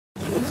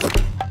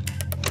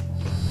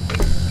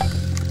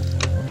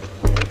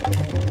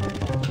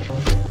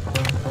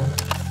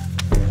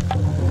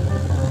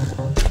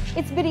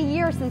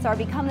year since our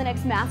Become the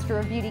Next Master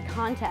of Beauty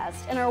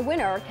contest, and our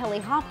winner, Kelly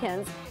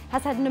Hopkins,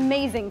 has had an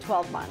amazing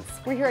 12 months.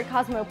 We're here at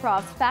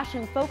Cosmoproft's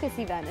Fashion Focus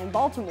event in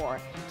Baltimore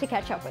to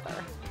catch up with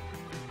her.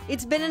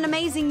 It's been an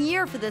amazing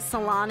year for this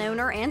salon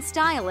owner and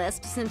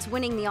stylist since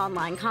winning the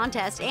online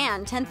contest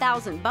and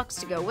 $10,000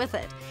 to go with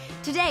it.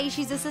 Today,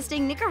 she's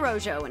assisting Nick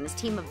Arrojo and his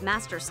team of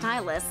master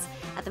stylists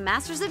at the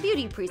Masters of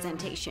Beauty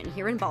presentation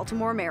here in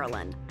Baltimore,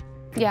 Maryland.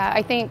 Yeah,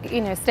 I think,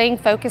 staying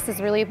focused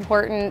is really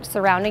important,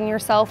 surrounding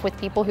yourself with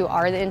people who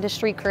are the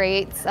industry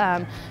greats,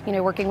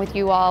 working with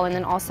you all and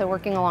then also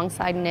working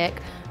alongside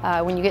Nick.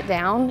 When you get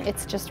down,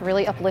 it's just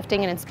really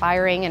uplifting and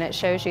inspiring, and it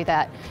shows you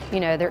that,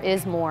 there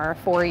is more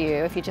for you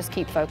if you just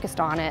keep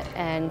focused on it.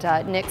 And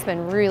Nick's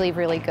been really,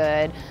 really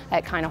good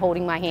at kind of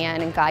holding my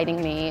hand and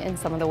guiding me in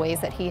some of the ways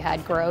that he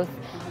had growth.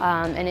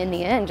 And in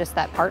the end, just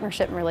that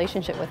partnership and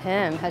relationship with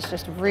him has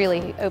just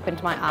really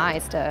opened my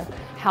eyes to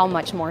how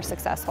much more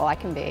successful I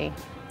can be.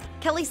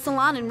 Kelly's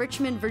salon in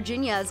Richmond,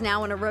 Virginia is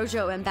now an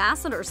Arrojo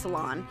Ambassador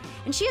Salon,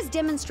 and she has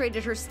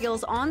demonstrated her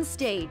skills on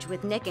stage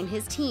with Nick and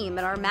his team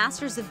at our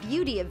Masters of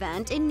Beauty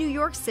event in New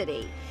York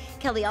City.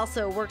 Kelly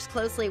also works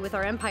closely with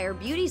our Empire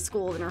Beauty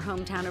School in her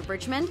hometown of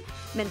Richmond,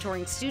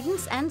 mentoring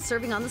students and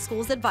serving on the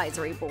school's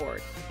advisory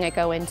board. I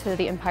go into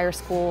the Empire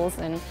schools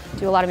and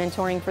do a lot of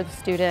mentoring for the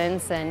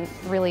students, and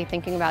really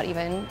thinking about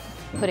even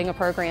putting a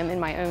program in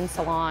my own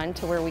salon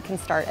to where we can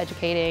start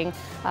educating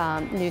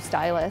new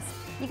stylists.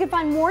 You can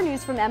find more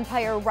news from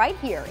Empire right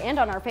here and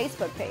on our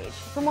Facebook page.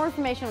 For more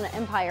information on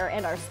Empire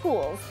and our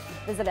schools,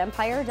 visit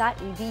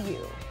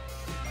empire.edu.